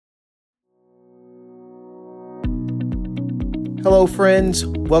Hello, friends.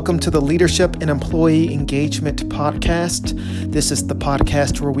 Welcome to the Leadership and Employee Engagement Podcast. This is the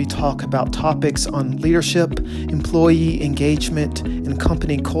podcast where we talk about topics on leadership, employee engagement, and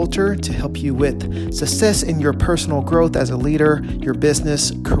company culture to help you with success in your personal growth as a leader, your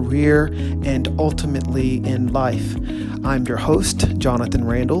business, career, and ultimately in life. I'm your host, Jonathan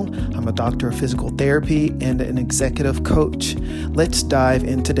Randall. I'm a doctor of physical therapy and an executive coach. Let's dive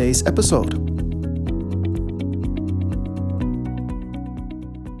in today's episode.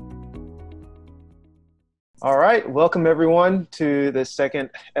 All right. Welcome, everyone, to the second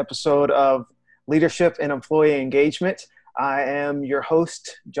episode of Leadership and Employee Engagement. I am your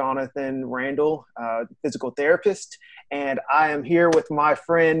host, Jonathan Randall, physical therapist, and I am here with my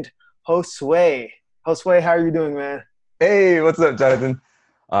friend, Josue. Josue, how are you doing, man? Hey, what's up, Jonathan?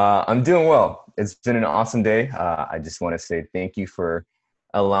 I'm doing well. It's been an awesome day. I just want to say thank you for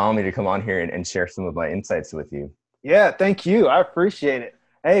allowing me to come on here and share some of my insights with you. Yeah, thank you. I appreciate it.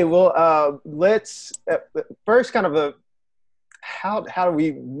 Hey, well, let's first kind of how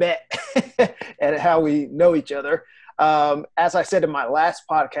we met and how we know each other. As I said in my last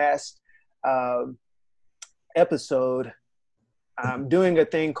podcast episode, I'm doing a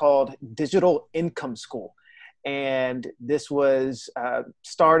thing called Digital Income School. And this was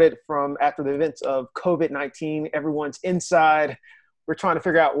started from after the events of COVID-19. Everyone's inside. We're trying to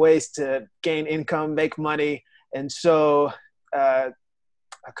figure out ways to gain income, make money. And so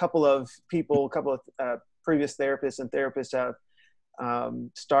a couple of previous therapists and therapists have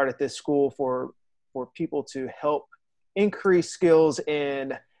started this school for people to help increase skills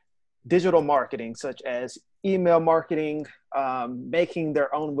in digital marketing, such as email marketing, making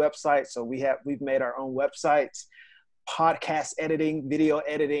their own websites. So we've made our own websites, podcast editing, video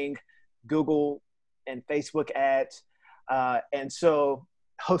editing, Google and Facebook ads. And so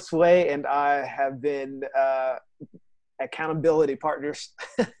Josue and I have been accountability partners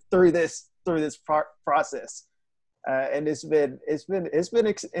through this process, and it's been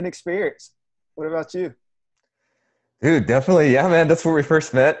an experience. What about you? Dude, definitely, yeah, man. That's where we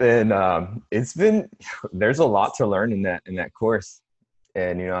first met, and there's a lot to learn in that course,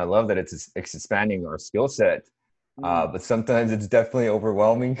 and I love that it's expanding our skill set, but sometimes it's definitely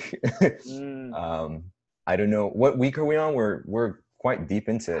overwhelming. I don't know, what week are we on? We're quite deep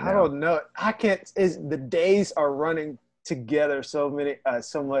into it now. I don't know. The days are running together so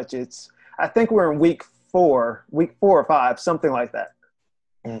much. I think we're in week four or five, something like that.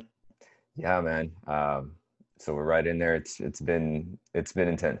 Yeah, man. So we're right in there. It's been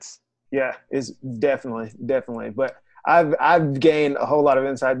intense. Yeah, it's definitely. But I've gained a whole lot of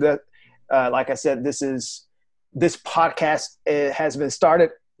insight. That, like I said, this podcast has been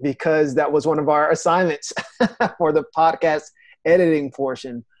started because that was one of our assignments for the podcast editing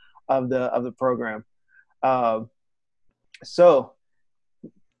portion of the program. So,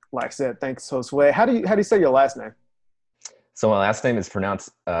 like I said, thanks, Josue. How do you say your last name? So my last name is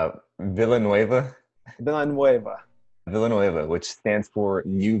pronounced Villanueva. Villanueva, which stands for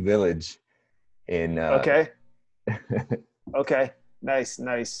New Village. Okay. Okay. Nice.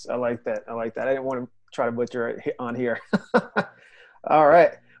 I like that. I didn't want to try to butcher it on here. All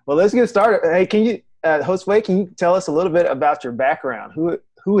right. Well, let's get started. Hey, can you, Josue, can you tell us a little bit about your background?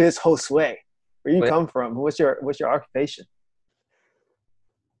 Who is Josue? Where you come from? What's your occupation?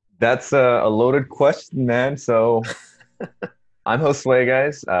 That's a loaded question, man. So I'm Josue,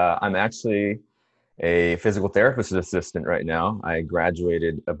 guys. I'm actually a physical therapist assistant right now. I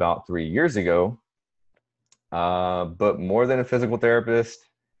graduated about 3 years ago. But more than a physical therapist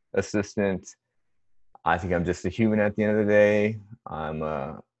assistant, I think I'm just a human at the end of the day. I'm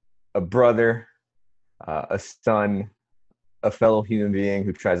a brother, a son, a fellow human being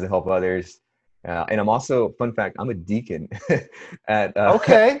who tries to help others. And I'm also, fun fact, I'm a deacon at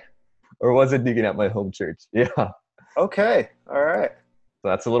or was a deacon at my home church. Yeah. Okay. All right. So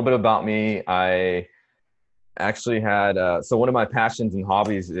that's a little bit about me. I actually had so one of my passions and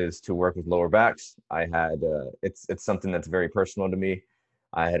hobbies is to work with lower backs. I had it's something that's very personal to me.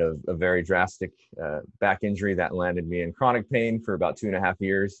 I had a very drastic back injury that landed me in chronic pain for about 2.5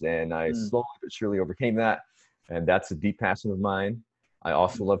 years, and I slowly but surely overcame that. And that's a deep passion of mine. I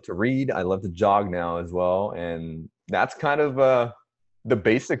also love to read. I love to jog now as well. And that's kind of the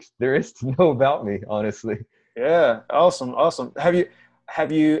basics there is to know about me, honestly. Yeah. Awesome.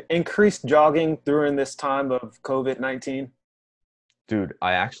 Have you increased jogging during this time of COVID-19? Dude,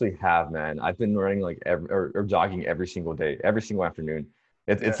 I actually have, man. I've been running or jogging every single day, every single afternoon.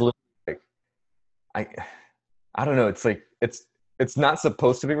 It's literally like, I don't know. It's like, it's not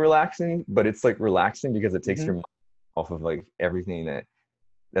supposed to be relaxing, but it's like relaxing because it takes your mind off of like everything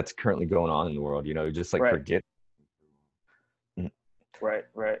that's currently going on in the world, just like forget. Right.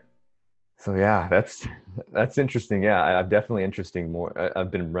 Right. So yeah, that's interesting. Yeah, I've definitely interesting more.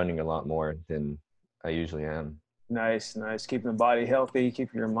 I've been running a lot more than I usually am. Nice. Nice. Keeping the body healthy,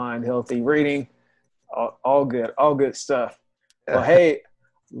 keeping your mind healthy, reading, all good, all good stuff. Well, hey,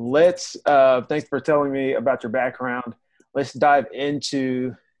 let's, thanks for telling me about your background. Let's dive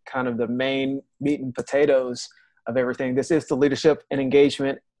into kind of the main meat and potatoes of everything. This is the Leadership and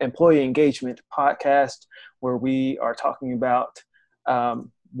Engagement, Employee Engagement podcast, where we are talking about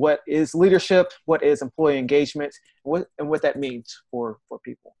what is leadership, what is employee engagement, and what that means for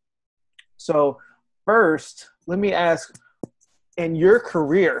people. So, first, let me ask, in your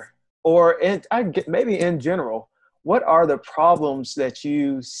career, or maybe in general, what are the problems that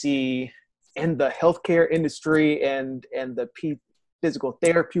you see in the healthcare industry and the physical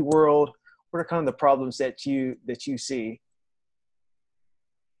therapy world? What are kind of the problems that you see?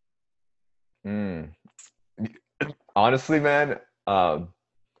 Mm. Honestly, man,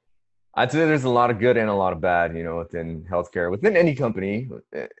 I'd say there's a lot of good and a lot of bad, within healthcare, within any company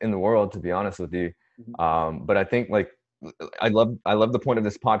in the world, to be honest with you. But I think like I love the point of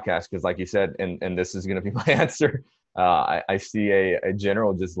this podcast because, like you said, and this is going to be my answer. I see a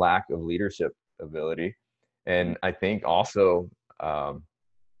general just lack of leadership ability, and I think also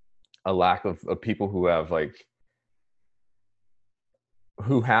a lack of people who have like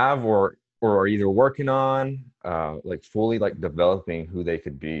who have or are either working on like fully like developing who they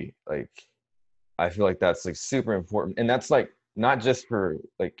could be. Like I feel like that's like super important, and that's like not just for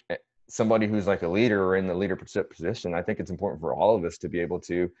like somebody who's like a leader or in the leadership position. I think it's important for all of us to be able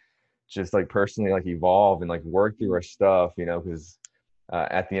to just like personally like evolve and like work through our stuff, because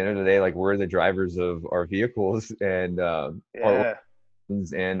at the end of the day, like we're the drivers of our vehicles and our Yeah.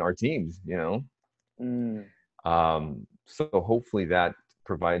 and our teams. Mm. So hopefully that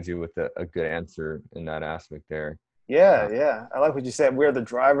provides you with a good answer in that aspect there. Yeah, Uh, yeah. I like what you said. We're the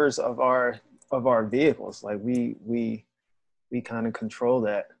drivers of our vehicles. Like we kind of control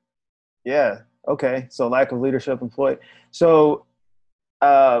that. Yeah. Okay. So lack of leadership employee. So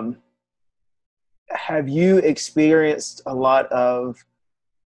um have you experienced a lot of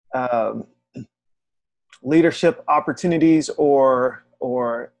um leadership opportunities or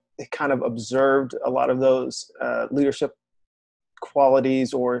kind of observed a lot of those leadership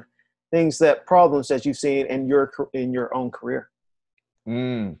qualities or things that problems that you've seen in your own career?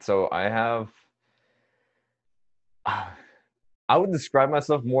 so I have I would describe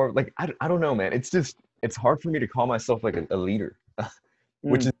myself more like I don't know, man. It's hard for me to call myself like a leader,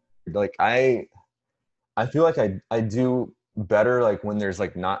 which Mm. is like I feel like I do better like when there's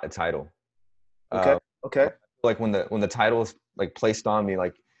like not a title. Okay. Uh, Okay. like when the title is like placed on me,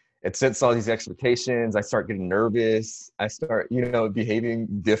 like it sets all these expectations. I start getting nervous. I start behaving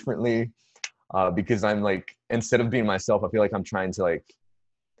differently because I'm like instead of being myself, I feel like I'm trying to like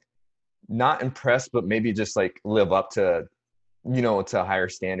not impress, but maybe just like live up to a higher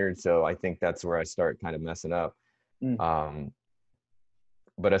standard. So I think that's where I start kind of messing up. Mm. Um,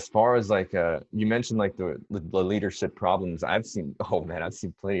 but as far as like you mentioned like the leadership problems, I've seen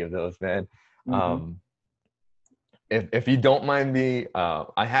plenty of those, man. Hmm. Um, if you don't mind me,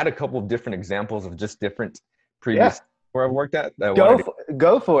 I had a couple of different examples of just different Yeah. previous where I've worked at that I wanted to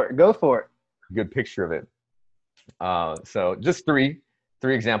Go for it. Go for it. get a good picture of it. So just three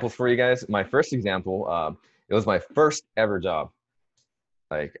examples for you guys. My first example, it was my first ever job.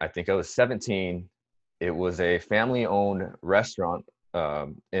 Like I think I was 17. It was a family-owned restaurant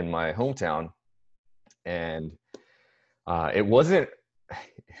in my hometown, and it wasn't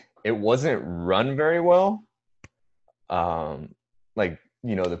run very well. Like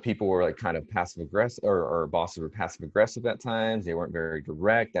the people were like kind of passive aggressive, or bosses were passive aggressive at times. They weren't very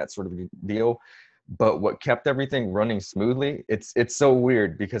direct, that sort of deal. But what kept everything running smoothly, it's so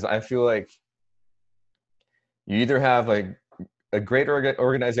weird because I feel like you either have like a great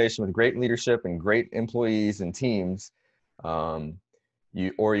organization with great leadership and great employees and teams, um,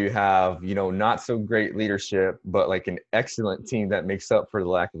 you have not so great leadership but like an excellent team that makes up for the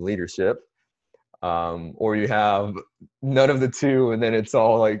lack of leadership, or you have none of the two and then it's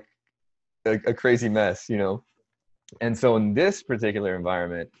all like a crazy mess. And so in this particular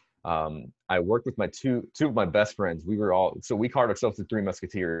environment, I worked with my two of my best friends. We called ourselves the Three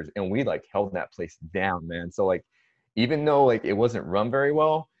Musketeers, and we like held that place down, man. So like, even though like it wasn't run very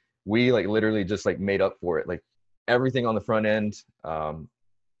well, we like literally just like made up for it. Like everything on the front end,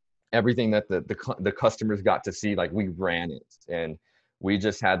 everything that the customers got to see, like we ran it, and we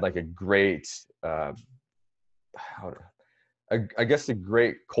just had like a great, how, I guess a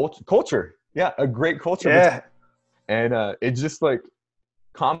great culture. Yeah, a great culture. Yeah. And it just like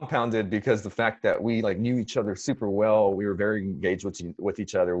compounded because the fact that we like knew each other super well. We were very engaged with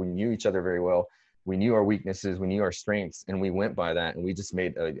each other. We knew each other very well. We knew our weaknesses, we knew our strengths, and we went by that. And we just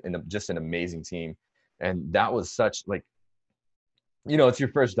made just an amazing team. And that was such like, you know, it's your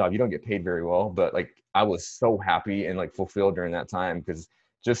first job. You don't get paid very well, but like I was so happy and like fulfilled during that time because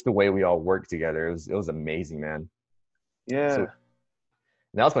just the way we all worked together, it was amazing, man. Yeah. So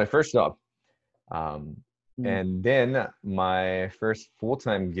that was my first job. Mm. And then my first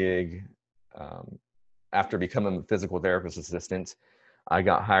full-time gig, after becoming a physical therapist assistant, I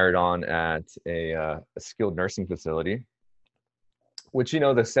got hired on at a skilled nursing facility, which, you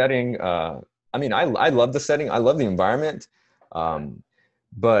know, the setting, I mean, I love the setting. I love the environment.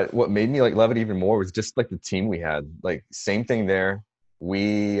 But what made me like love it even more was just like the team we had. Like same thing there.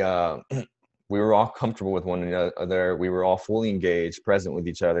 We we were all comfortable with one another. We were all fully engaged, present with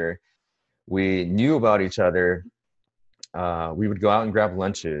each other. We knew about each other. We would go out and grab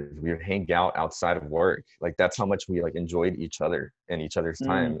lunches. We would hang out outside of work. Like that's how much we like enjoyed each other and each other's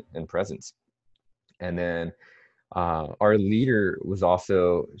time and presence. And then our leader was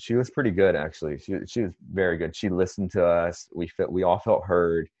also, she was pretty good actually. She was very good. She listened to us. We all felt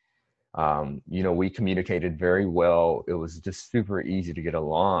heard. You know, we communicated very well. It was just super easy to get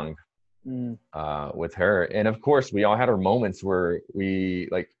along with her. And of course, we all had our moments where we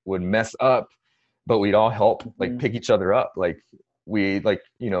like would mess up, but we'd all help like pick each other up. Like we like,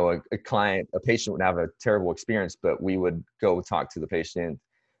 you know, a patient would have a terrible experience, but we would go talk to the patient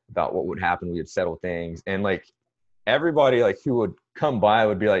about what would happen. We would settle things. And like everybody like who would come by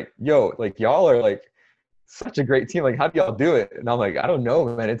would be like, yo, like y'all are like such a great team. Like, how do y'all do it? And I'm like, I don't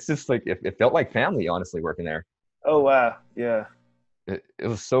know, man. It's just like, it felt like family, honestly, working there. Oh, wow. Yeah. It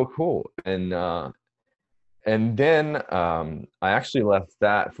was so cool. And then I actually left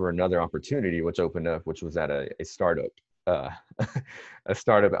that for another opportunity, which opened up, which was at a startup, a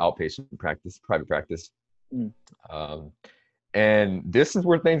startup outpatient practice, private practice. And this is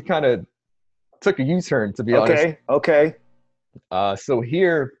where things kind of took a U-turn, to be honest. Okay. So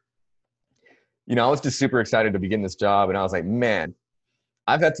here, you know, I was just super excited to begin this job. And I was like, man,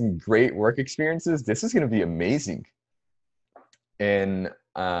 I've had some great work experiences. This is going to be amazing. And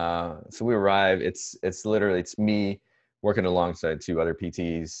so we arrive, it's me working alongside two other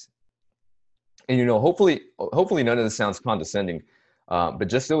PTs. And, you know, hopefully none of this sounds condescending, but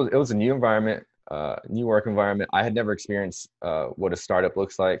just it was a new environment, new work environment. I had never experienced what a startup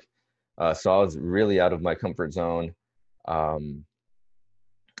looks like. So I was really out of my comfort zone.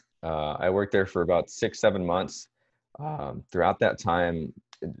 I worked there for about 6-7 months. Throughout that time,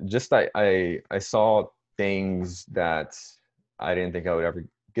 just I saw things that I didn't think I would ever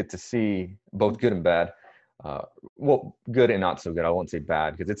get to see, both good and bad. Well, good and not so good. I won't say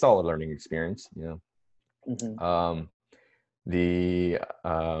bad because it's all a learning experience, you know.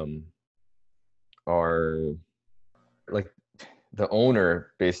 Our like the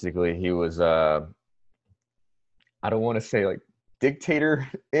owner, basically, he was I don't want to say like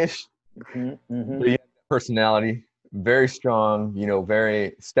dictator-ish, but he had personality, very strong, you know,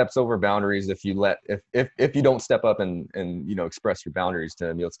 very steps over boundaries. If you don't step up and you know, express your boundaries to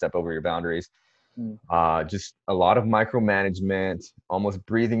him, he'll step over your boundaries. Just a lot of micromanagement, almost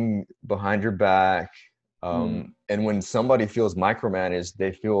breathing behind your back. And when somebody feels micromanaged,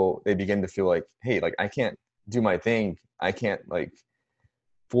 they begin to feel like, hey, like I can't do my thing. I can't like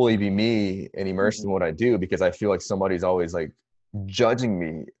fully be me and immersed in what I do because I feel like somebody's always like judging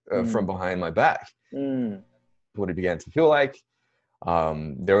me from behind my back. What it began to feel like.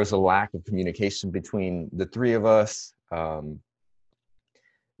 There was a lack of communication between the three of us.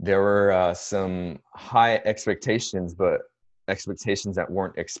 There were some high expectations, but expectations that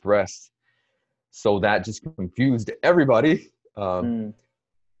weren't expressed. So that just confused everybody. Me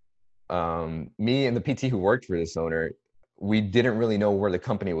and the PT who worked for this owner, we didn't really know where the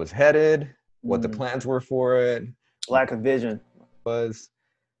company was headed, what the plans were for it. Lack of vision.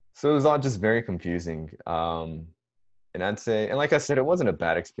 So it was all just very confusing. And I'd say, and like I said, it wasn't a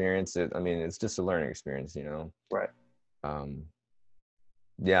bad experience. I mean, it's just a learning experience, you know? Right.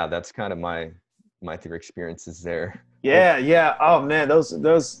 Yeah, that's kind of my three experiences there. Yeah. Oh man,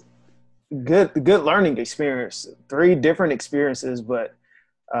 those good learning experience. 3 different experiences, but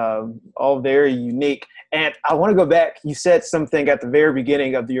all very unique. And I want to go back. You said something at the very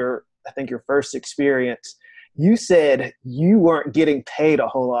beginning of your first experience. You said you weren't getting paid a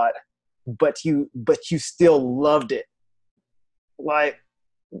whole lot, but you still loved it. Like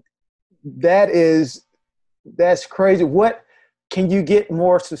that's crazy. What can you get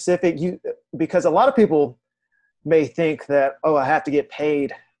more specific? Because a lot of people may think that, oh, I have to get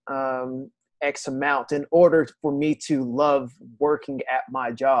paid X amount in order for me to love working at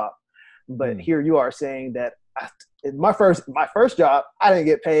my job. But here you are saying that my first job, I didn't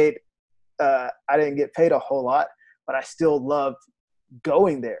get paid. I didn't get paid a whole lot, but I still loved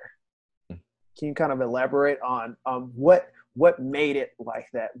going there. Can you kind of elaborate on what made it like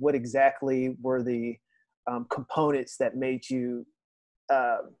that? What exactly were the components that made you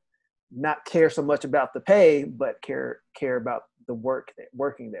not care so much about the pay, but care about the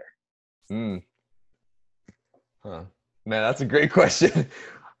working there? Mm. Huh. Man, that's a great question.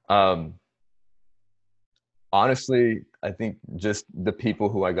 Honestly, I think just the people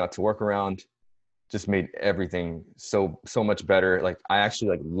who I got to work around just made everything so much better. Like I actually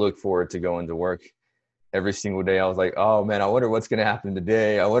like look forward to going to work every single day. I was like, oh man, I wonder what's gonna happen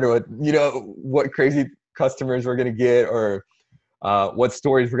today. I wonder what crazy customers we're gonna get, or what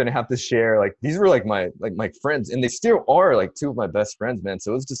stories we're gonna have to share. Like these were like my friends, and they still are like two of my best friends, man.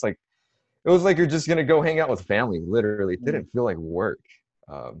 So it was just like you're just gonna go hang out with family. Literally, it didn't feel like work.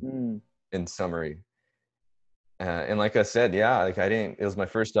 In summary. And like I said, yeah, like it was my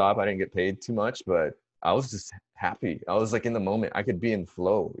first job. I didn't get paid too much, but I was just happy. I was like in the moment. I could be in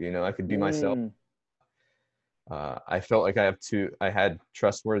flow, I could be myself. I felt like I had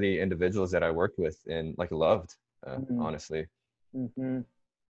trustworthy individuals that I worked with and like loved, honestly.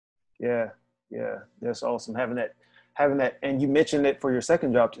 Yeah. That's awesome. Having that, and you mentioned it for your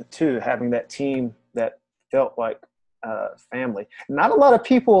second job too, having that team that felt like family. Not a lot of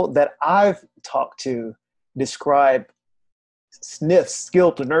people that I've talked to describe SNFs,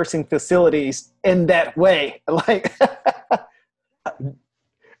 skilled nursing facilities, in that way. Like,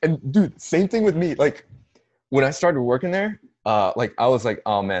 and dude, same thing with me. Like when I started working there, like I was like,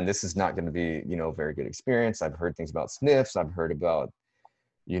 oh man, this is not going to be, a very good experience. I've heard things about SNFs. I've heard about,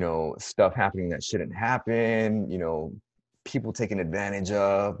 stuff happening that shouldn't happen, people taking advantage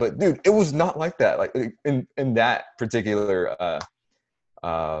of. But dude, it was not like that. Like in that particular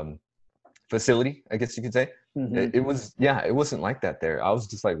facility, I guess you could say. It wasn't like that there. I was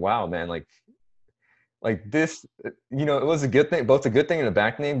just like, wow, man, like this, it was a good thing, both a good thing and a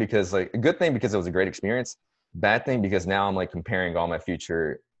bad thing, because like a good thing because it was a great experience, bad thing because now I'm like comparing all my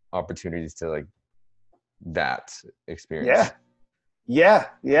future opportunities to like that experience. Yeah.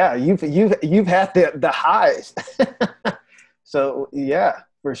 You've had the highs. So yeah,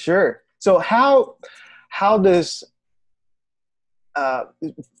 for sure. So how does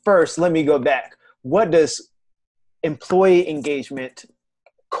first, let me go back. What does employee engagement,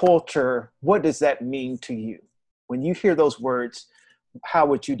 culture, what does that mean to you? When you hear those words, how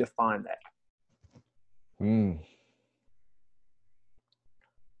would you define that?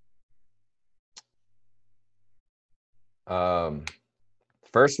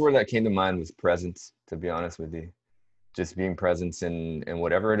 First word that came to mind was presence, to be honest with you. Just being present in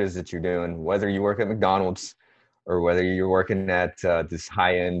whatever it is that you're doing, whether you work at McDonald's or whether you're working at this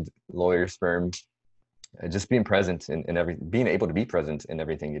high-end lawyer's firm, just being present being able to be present in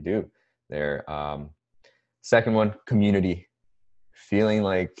everything you do there. Second one, community, feeling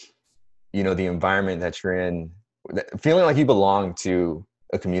like, the environment that you're in, feeling like you belong to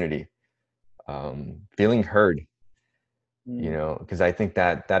a community, feeling heard, because I think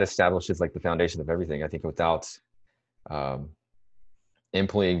that establishes like the foundation of everything. I think without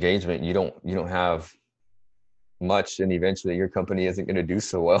employee engagement, you don't have much, and eventually your company isn't going to do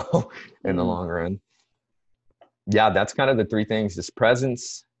so well in the long run. Yeah, that's kind of the three things: just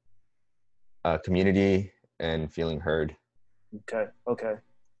presence, community, and feeling heard. Okay.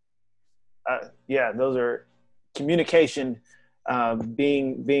 Yeah, those are communication,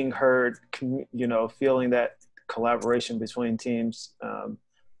 being heard, feeling that collaboration between teams.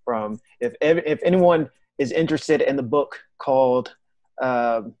 If anyone is interested in the book called,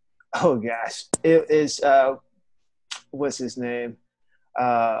 oh gosh, it is, what's his name?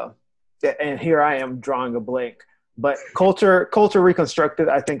 And here I am drawing a blank, but culture reconstructed,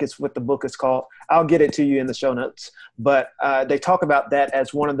 I think it's what the book is called. I'll get it to you in the show notes, but they talk about that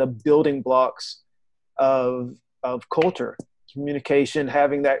as one of the building blocks of culture, communication,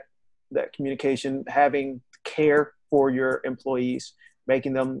 having that communication, having care for your employees,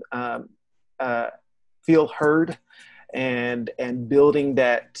 making them feel heard, and building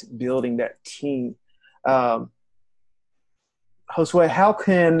that team. Josue, how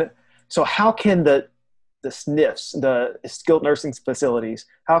can the SNFs, the skilled nursing facilities,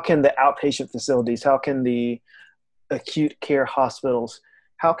 how can the outpatient facilities, how can the acute care hospitals,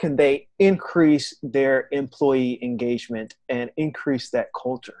 how can they increase their employee engagement and increase that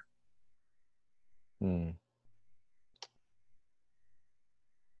culture?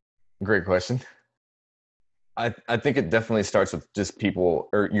 Great question. I think it definitely starts with just people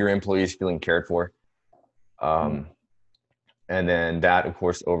or your employees feeling cared for. Mm. Um, and then that, of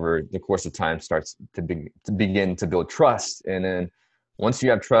course, over the course of time starts to begin to build trust. And then once you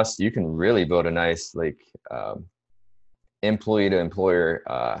have trust, you can really build a nice like employee to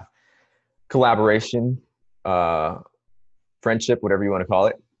employer collaboration, uh, friendship, whatever you want to call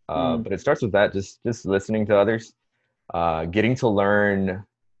it. Mm. But it starts with that, just listening to others, getting to learn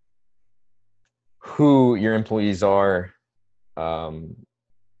who your employees are, um,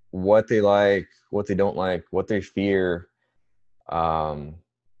 what they like, what they don't like, what they fear, um,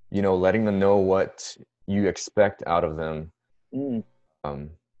 letting them know what you expect out of them, Mm. um,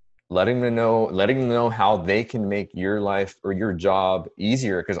 letting them know how they can make your life or your job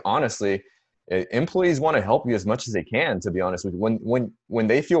easier. Because honestly, employees want to help you as much as they can. To be honest with you, when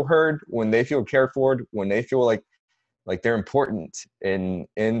they feel heard, when they feel cared for, when they feel like they're important in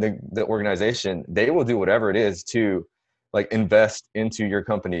the organization, they will do whatever it is to like invest into your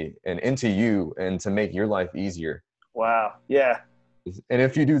company and into you and to make your life easier. Wow. Yeah. And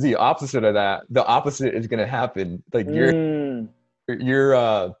if you do the opposite of that, the opposite is going to happen. Like Mm. you're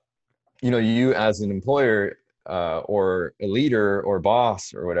you as an employer or a leader or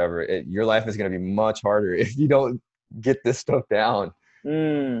boss or whatever, your life is going to be much harder if you don't get this stuff down.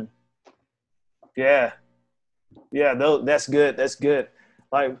 Mm. Yeah. Yeah. That's good. That's good.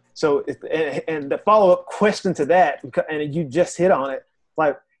 Like, so, and the follow up question to that, and you just hit on it.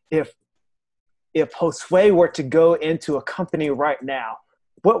 Like, if Josue were to go into a company right now,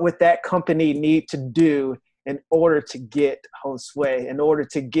 what would that company need to do in order to get Josue, in order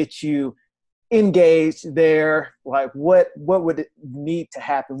to get you engaged there? Like, what would it need to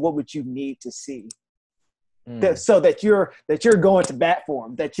happen? What would you need to see Mm. so that you're going to bat for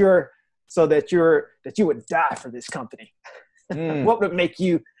them? That you would die for this company. Mm. What would make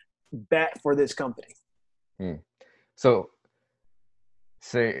you bat for this company? Mm. So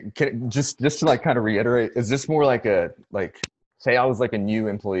say just to like kind of reiterate, is this more like say I was like a new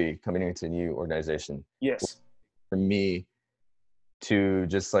employee coming into a new organization, Yes. for me to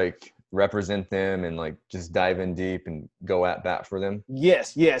just like represent them and like just dive in deep and go at bat for them?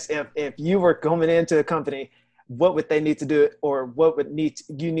 Yes, yes. If you were coming into a company, what would they need to do, or what would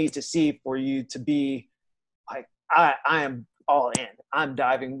you need to see for you to be like, I am all in.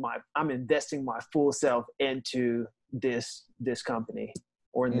 I'm investing my full self into this company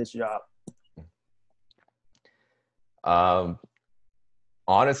or in this job. Um,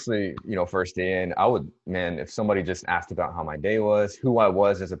 Honestly, first day in, I would, man, if somebody just asked about how my day was, who I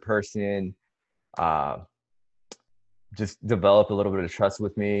was as a person, uh, just develop a little bit of trust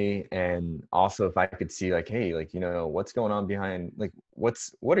with me. And also if I could see like, hey, like, what's going on behind, like,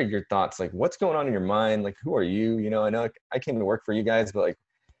 what are your thoughts? Like, what's going on in your mind? Like, who are you? I know like, I came to work for you guys, but like,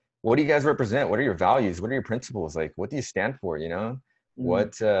 what do you guys represent? What are your values? What are your principles? Like, what do you stand for? Mm,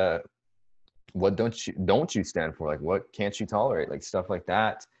 What, what don't you stand for? Like, what can't you tolerate? Like stuff like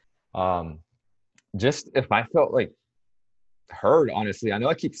that. Um, just if I felt like heard, honestly, I know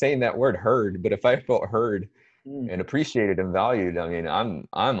I keep saying that word heard, but if I felt heard mm, and appreciated and valued, I mean,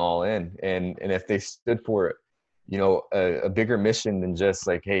 I'm all in. And if they stood for, a bigger mission than just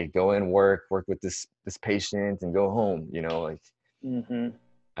like, hey, go in, work with this patient and go home, like mm-hmm.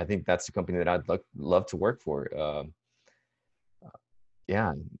 I think that's the company that I'd love to work for.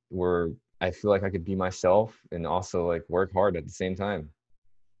 Yeah, where I feel like I could be myself and also like work hard at the same time.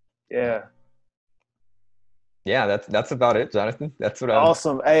 Yeah. Yeah, that's about it, Jonathan. That's what I'm.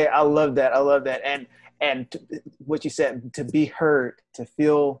 Awesome. Hey, I love that. I love that. And what you said, to be heard,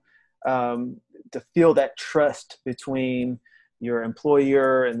 um, to feel that trust between your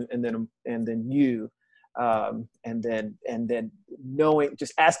employer and then you, and then knowing,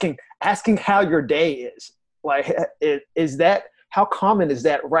 just asking how your day is. Like, is that, how common is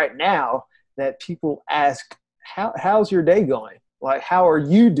that right now, that people ask, how's your day going? Like, how are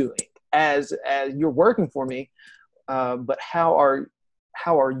you doing as you're working for me? But how are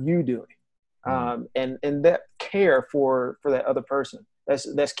you doing? Mm, And that care for that other person,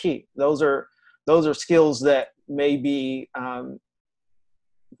 that's key. Those are skills that may be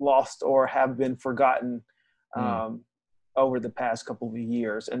lost or have been forgotten mm, um, over the past couple of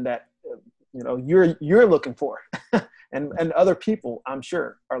years, and that you're looking for, and other people, I'm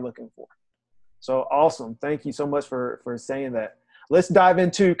sure, are looking for. So awesome. Thank you so much for saying that. Let's dive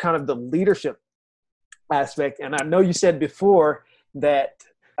into kind of the leadership aspect. And I know you said before that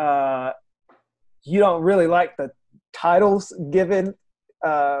uh, you don't really like the titles given.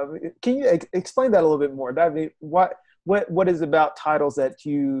 Can you explain that a little bit more? What is about titles that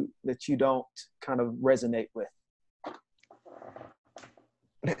you don't kind of resonate with?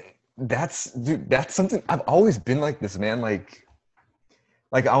 that's something I've always been like this, man. Like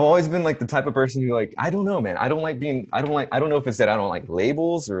I've always been like the type of person who like, I don't know, man. I don't know if it's that I don't like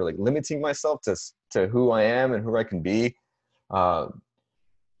labels or like limiting myself to who I am and who I can be. Uh,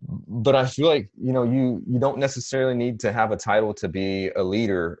 but I feel like, you don't necessarily need to have a title to be a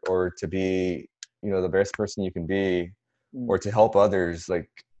leader or to be, the best person you can be or to help others. Like,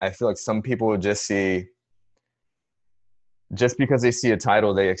 I feel like some people would just because they see a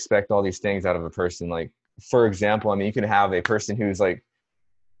title, they expect all these things out of a person. Like, for example, I mean, you can have a person who's like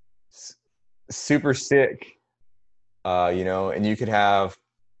super sick, and you could have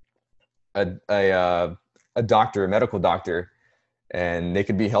a doctor, a medical doctor, and they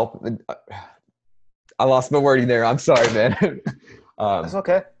could be help. I lost my wording there. I'm sorry, man. That's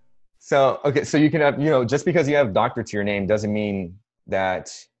okay. So you can have, just because you have doctor to your name doesn't mean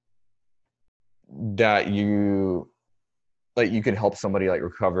that you can help somebody like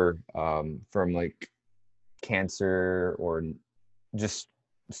recover from like cancer or just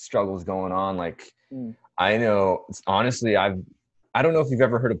struggles going on. Like, I know, honestly, I don't know if you've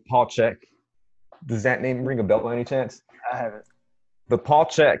ever heard of Paul Chek. Does that name ring a bell by any chance? I haven't. But Paul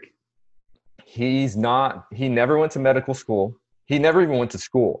Chek, he never went to medical school. He never even went to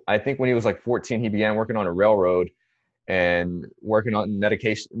school. I think when he was like 14, he began working on a railroad and working on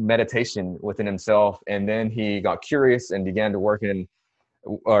meditation within himself. And then he got curious and began to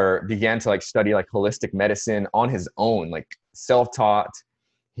like study like holistic medicine on his own, like self-taught.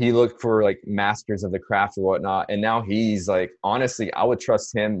 He looked for like masters of the craft or whatnot. And now he's like, honestly, I would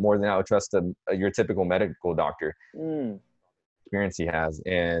trust him more than I would trust your typical medical doctor. Experience he has.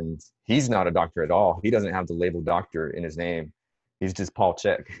 And he's not a doctor at all. He doesn't have the label doctor in his name. He's just Paul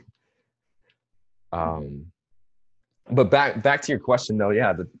Chek. But back to your question though,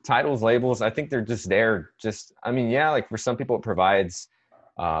 yeah, the titles, labels, I think they're just there. Like for some people it provides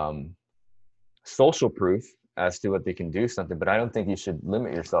social proof as to what they can do something, but I don't think you should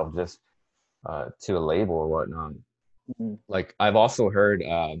limit yourself just to a label or whatnot. Like I've also heard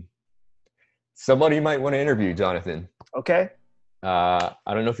somebody you might want to interview, Jonathan. Okay. I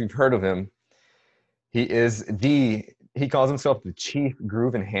don't know if you've heard of him. He calls himself the Chief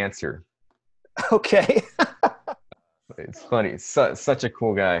Groove Enhancer. Okay. It's funny. Such a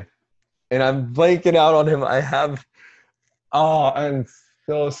cool guy. And I'm blanking out on him. I'm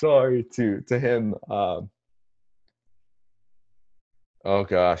so sorry to him. Oh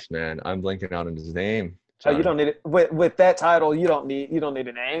gosh, man. I'm blanking out on his name. Oh, you don't need it. With that title, you don't need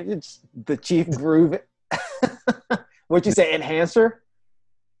a name. It's the Chief Groove. What'd you say, Enhancer?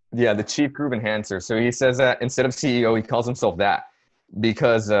 Yeah, the Chief Groove Enhancer. So he says that instead of CEO, he calls himself that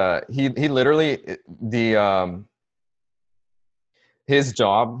because he literally his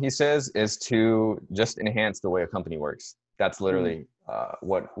job, he says, is to just enhance the way a company works. That's literally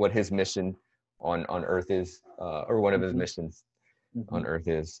what his mission on Earth is, or one of his missions on Earth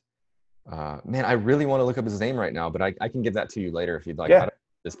is. Man, I really want to look up his name right now, but I can give that to you later if you'd like. Yeah. I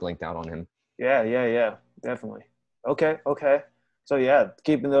just blanked out on him. Yeah, definitely. Okay. So yeah,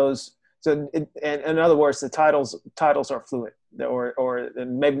 keeping those. So in other words, the titles are fluid, or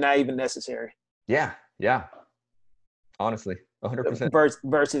maybe not even necessary. Yeah. Honestly, 100%.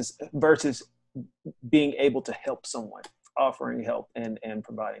 Versus being able to help someone, offering help and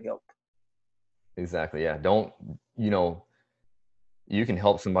providing help. Exactly. Yeah. Don't, you can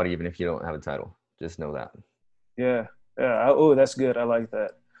help somebody even if you don't have a title. Just know that. Yeah. Oh, that's good. I like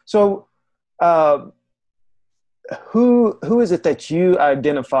that. So, who is it that you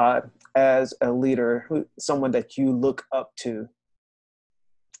identify as a leader? Someone that you look up to?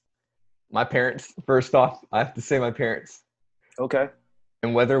 My parents. First off, I have to say my parents. Okay.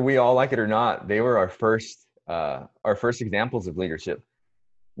 And whether we all like it or not, they were our first examples of leadership.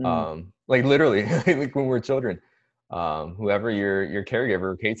 Like literally, like when we were children. Whoever your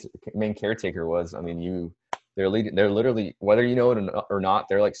caregiver, main caretaker was, I mean, they're literally, whether you know it or not,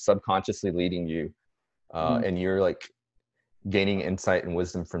 they're like subconsciously leading you, and you're like gaining insight and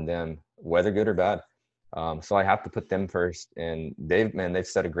wisdom from them, whether good or bad. So I have to put them first, and they've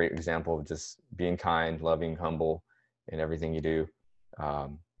set a great example of just being kind, loving, humble in everything you do.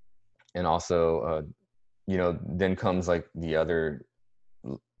 And also, then comes like the other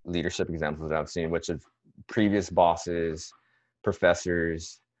leadership examples that I've seen, which is previous bosses,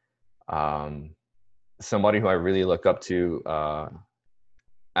 professors. Somebody who I really look up to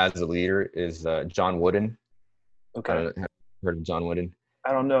as a leader is John Wooden. Okay. Have you heard of John Wooden?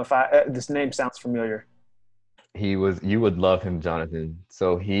 I don't know if this name sounds familiar. You would love him, Jonathan.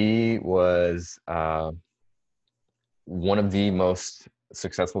 So he was one of the most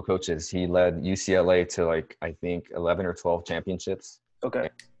successful coaches. He led UCLA to like, I think 11 or 12 championships. Okay.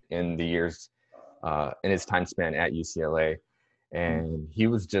 in the years in his time span at UCLA. And he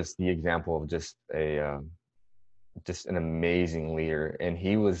was just the example of just an amazing leader. And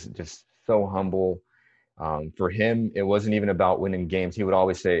he was just so humble. For him, it wasn't even about winning games. He would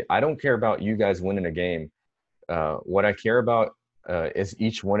always say, I don't care about you guys winning a game. What I care about is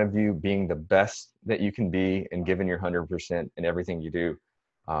each one of you being the best that you can be and giving your 100% in everything you do.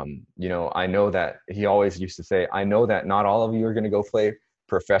 I know that he always used to say, I know that not all of you are going to go play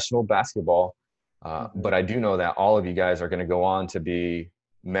professional basketball, but I do know that all of you guys are going to go on to be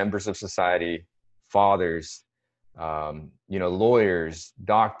members of society, fathers, lawyers,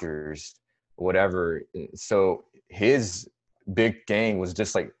 doctors, whatever. So his big thing was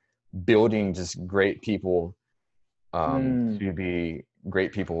just like building just great people to be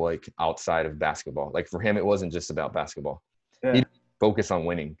great people like outside of basketball. Like for him, it wasn't just about basketball. Yeah. He didn't focus on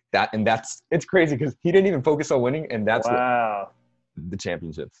winning it's crazy because he didn't even focus on winning, and that's wow. the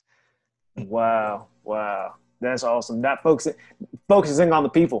championships. Wow. That's awesome. Not focusing on the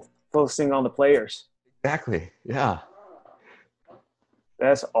people, focusing on the players. Exactly. Yeah.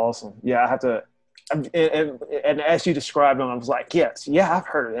 That's awesome. Yeah, I have to. And as you described him, I was like, yes, yeah, I've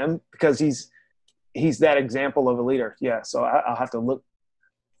heard of him because he's that example of a leader. Yeah, so I'll have to look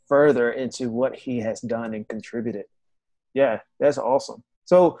further into what he has done and contributed. Yeah, that's awesome.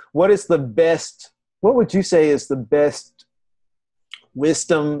 So what would you say is the best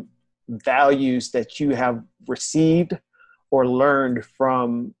wisdom, values that you have received or learned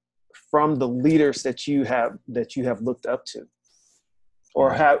from the leaders that you have looked up to,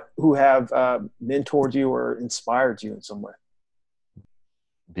 or who have mentored you or inspired you in some way?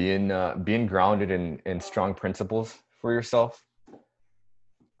 Being grounded in strong principles for yourself.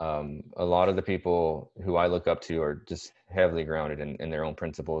 A lot of the people who I look up to are just heavily grounded in their own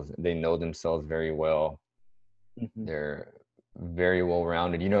principles. They know themselves very well. Mm-hmm. They're very well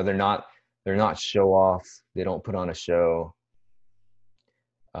rounded. They're not show offs. They don't put on a show.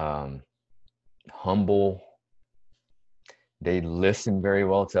 Humble. They listen very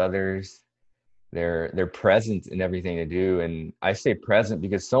well to others. They're present in everything they do. And I say present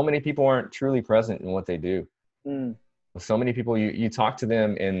because so many people aren't truly present in what they do. So many people, you talk to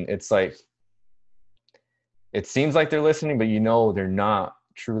them and it's like, it seems like they're listening, but they're not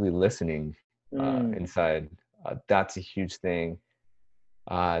truly listening inside. That's a huge thing.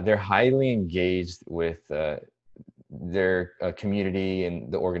 They're highly engaged with their community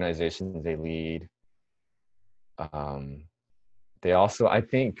and the organizations they lead. They also, I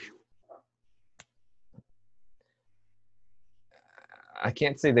think, I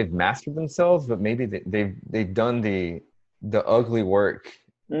can't say they've mastered themselves, but maybe they've done the ugly work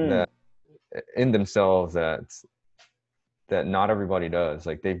that in themselves that not everybody does.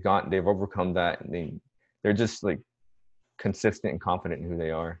 Like they've overcome that, and they're just like consistent and confident in who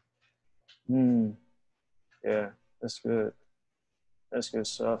they are. Yeah, that's good. That's good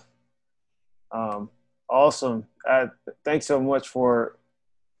stuff. Awesome. Thanks so much for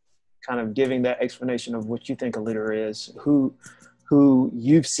kind of giving that explanation of what you think a leader is, who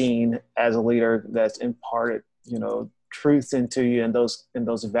you've seen as a leader that's imparted, truth into you, and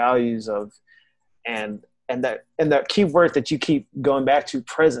those values of, and that key word that you keep going back to,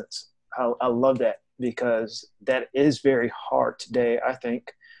 presence. I love that, because that is very hard today, I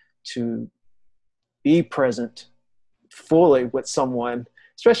think, to be present fully with someone,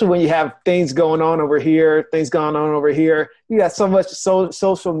 especially when you have things going on over here, You got so much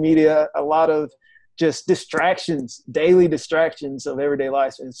social media, a lot of just distractions, daily distractions of everyday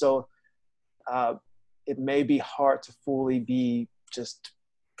life. And so it may be hard to fully be just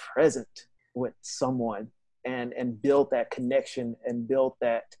present with someone and build that connection and build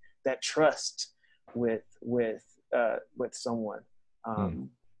that trust with someone.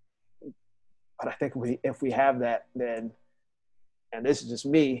 But I think if we have that, then, and this is just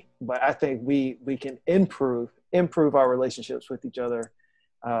me, but I think we can improve our relationships with each other,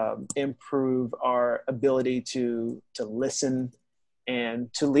 improve our ability to listen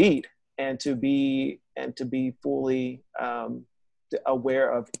and to lead, and to be fully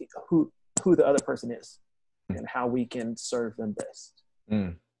aware of who the other person is and how we can serve them best.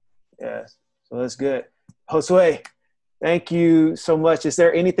 Yeah, so that's good. Josue, thank you so much. Is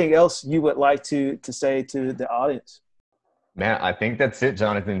there anything else you would like to say to the audience? Man, I think that's it,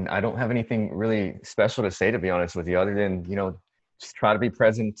 Jonathan. I don't have anything really special to say, to be honest with you, other than, just try to be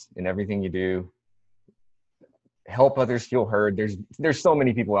present in everything you do. Help others feel heard. There's so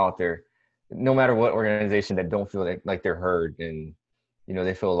many people out there, no matter what organization, that don't feel like they're heard, and,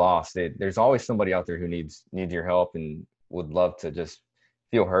 they feel lost. There's always somebody out there who needs your help and would love to just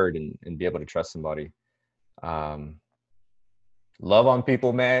feel heard and be able to trust somebody. Love on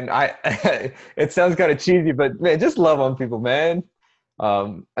people, man. It sounds kind of cheesy, but man, just love on people, man.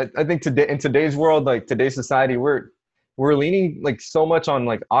 I think today, in today's world, like today's society, we're leaning like so much on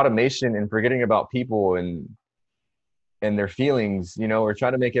like automation and forgetting about people and their feelings. You know, we're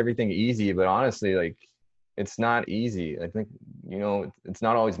trying to make everything easy, but honestly, like it's not easy. I think, you know, it's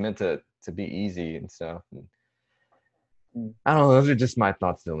not always meant to be easy and stuff. I don't know. Those are just my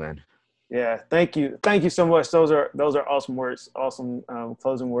thoughts, though, man. Yeah, thank you so much. Those are awesome words, awesome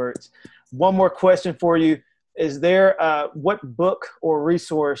closing words. One more question for you: is there what book or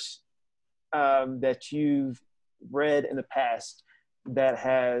resource that you've read in the past that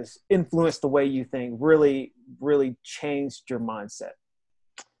has influenced the way you think, really changed your mindset?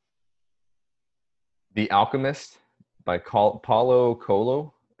 The Alchemist by Paulo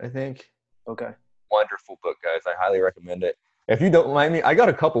Coelho, I think. Okay. Wonderful book, guys. I highly recommend it. If you don't mind me, I got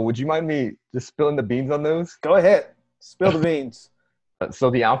a couple. Would you mind me just spilling the beans on those? Go ahead. Spill the beans. So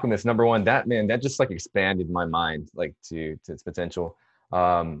The Alchemist, number one, that just like expanded my mind like to its potential.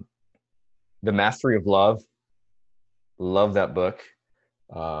 The Mastery of Love. Love that book.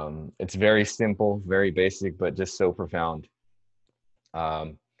 It's very simple, very basic, but just so profound.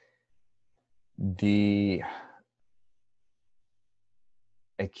 I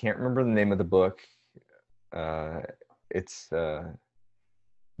can't remember the name of the book. It's The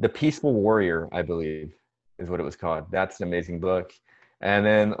Peaceful Warrior, I believe, is what it was called. That's an amazing book. And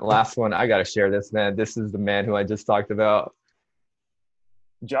then last one, I got to share this, man. This is the man who I just talked about.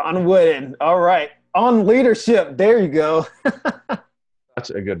 John Wooden. All right. On Leadership. There you go.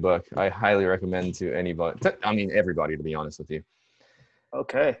 Such a good book. I highly recommend to anybody. I mean, everybody, to be honest with you.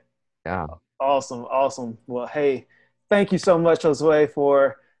 Okay. Yeah. Awesome. Well, hey, thank you so much, Josue,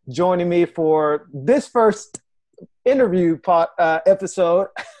 for joining me for this first interview episode.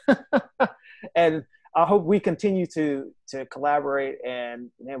 And I hope we continue to collaborate, and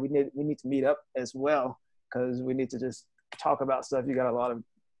man, we need to meet up as well, because we need to just talk about stuff. You got a lot of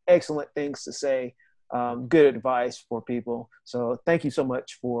excellent things to say, good advice for people. So thank you so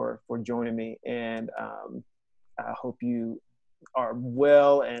much for joining me, and I hope you are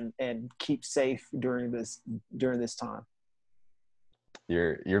well and keep safe during this time.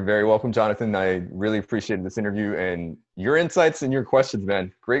 You're very welcome, Jonathan. I really appreciated this interview and your insights and your questions,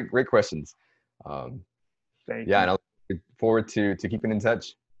 man. Great questions. Thank you. And I look forward to keeping in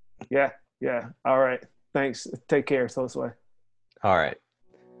touch. Yeah. All right. Thanks. Take care, Josue. All right.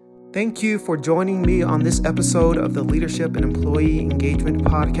 Thank you for joining me on this episode of the Leadership and Employee Engagement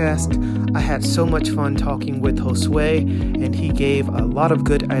Podcast. I had so much fun talking with Josue, and he gave a lot of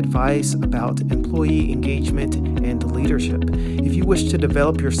good advice about employee engagement and leadership. If you wish to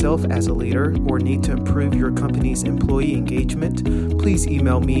develop yourself as a leader or need to improve your company's employee engagement, please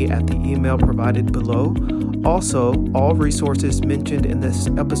email me at the email provided below. Also, all resources mentioned in this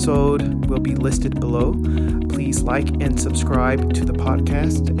episode will be listed below. Please like and subscribe to the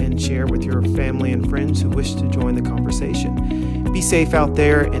podcast and share with your family and friends who wish to join the conversation. Be safe out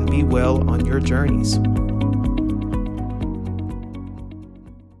there and be well on your journeys.